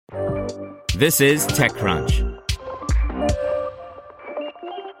This is TechCrunch.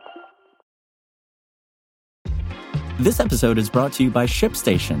 This episode is brought to you by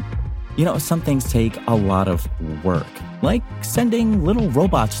ShipStation. You know, some things take a lot of work, like sending little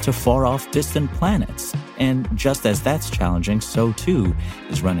robots to far-off distant planets. And just as that's challenging, so too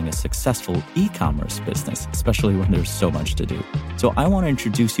is running a successful e-commerce business, especially when there's so much to do. So I want to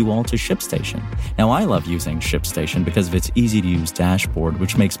introduce you all to ShipStation. Now, I love using ShipStation because of its easy-to-use dashboard,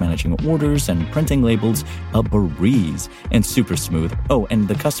 which makes managing orders and printing labels a breeze and super smooth. Oh, and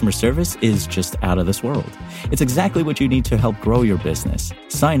the customer service is just out of this world. It's exactly what you need to help grow your business.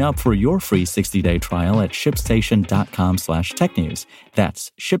 Sign up for your free 60-day trial at shipstation.com/technews.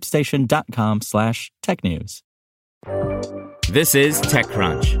 That's shipstation.com/technews. This is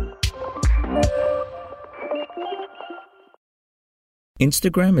TechCrunch.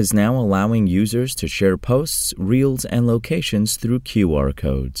 Instagram is now allowing users to share posts, reels, and locations through QR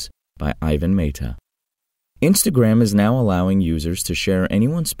codes. By Ivan Mehta. Instagram is now allowing users to share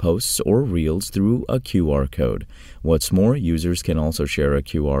anyone's posts or reels through a QR code. What's more, users can also share a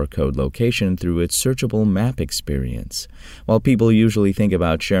QR code location through its searchable map experience. While people usually think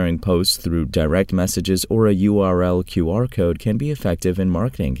about sharing posts through direct messages or a URL, QR code can be effective in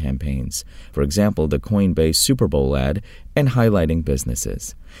marketing campaigns. For example, the Coinbase Super Bowl ad and highlighting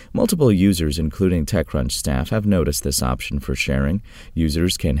businesses. Multiple users, including TechCrunch staff, have noticed this option for sharing.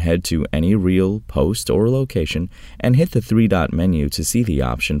 Users can head to any reel, post, or location and hit the three-dot menu to see the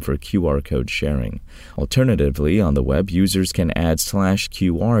option for QR code sharing. Alternatively, on the web, users can add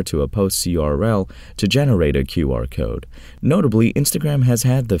 /QR to a post's URL to generate a QR code. Notably, Instagram has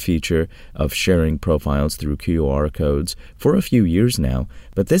had the feature of sharing profiles through QR codes for a few years now,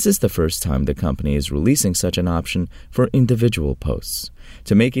 but this is the first time the company is releasing such an option for individual posts.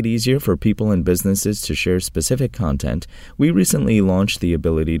 To make it easier for people and businesses to share specific content, we recently launched the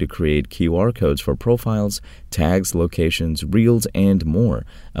ability to create QR codes for profiles, tags, locations, reels, and more,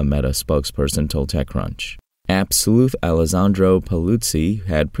 a Meta spokesperson told TechCrunch. App sleuth Alessandro Paluzzi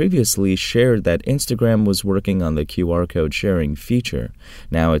had previously shared that Instagram was working on the QR code sharing feature.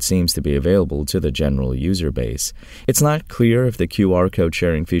 Now it seems to be available to the general user base. It's not clear if the QR code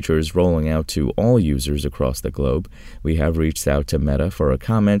sharing feature is rolling out to all users across the globe. We have reached out to Meta for a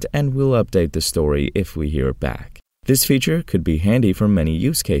comment and will update the story if we hear back. This feature could be handy for many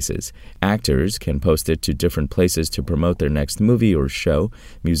use cases. Actors can post it to different places to promote their next movie or show.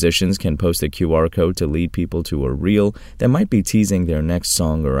 Musicians can post a QR code to lead people to a reel that might be teasing their next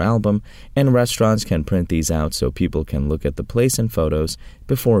song or album. And restaurants can print these out so people can look at the place and photos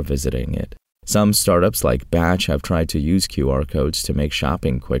before visiting it. Some startups like Batch have tried to use QR codes to make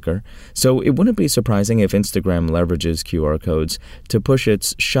shopping quicker, so it wouldn't be surprising if Instagram leverages QR codes to push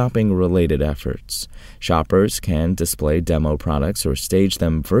its shopping-related efforts. Shoppers can display demo products or stage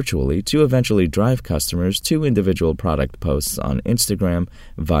them virtually to eventually drive customers to individual product posts on Instagram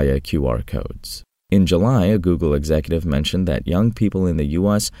via QR codes. In July, a Google executive mentioned that young people in the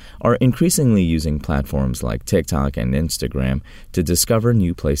U.S. are increasingly using platforms like TikTok and Instagram to discover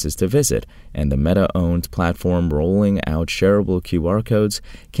new places to visit, and the Meta-owned platform rolling out shareable QR codes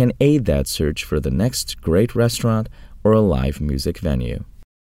can aid that search for the next great restaurant or a live music venue.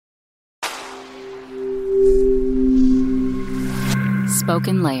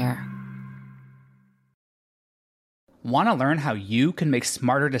 SpokenLayer. Want to learn how you can make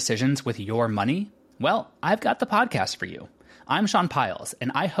smarter decisions with your money? Well, I've got the podcast for you. I'm Sean Piles,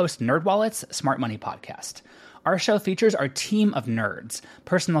 and I host NerdWallet's Smart Money Podcast. Our show features our team of nerds,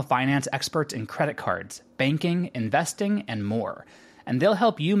 personal finance experts in credit cards, banking, investing, and more. And they'll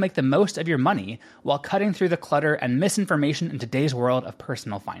help you make the most of your money while cutting through the clutter and misinformation in today's world of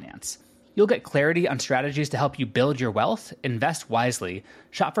personal finance. You'll get clarity on strategies to help you build your wealth, invest wisely,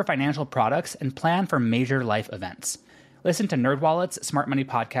 shop for financial products, and plan for major life events. Listen to NerdWallet's Smart Money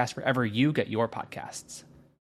Podcast wherever you get your podcasts.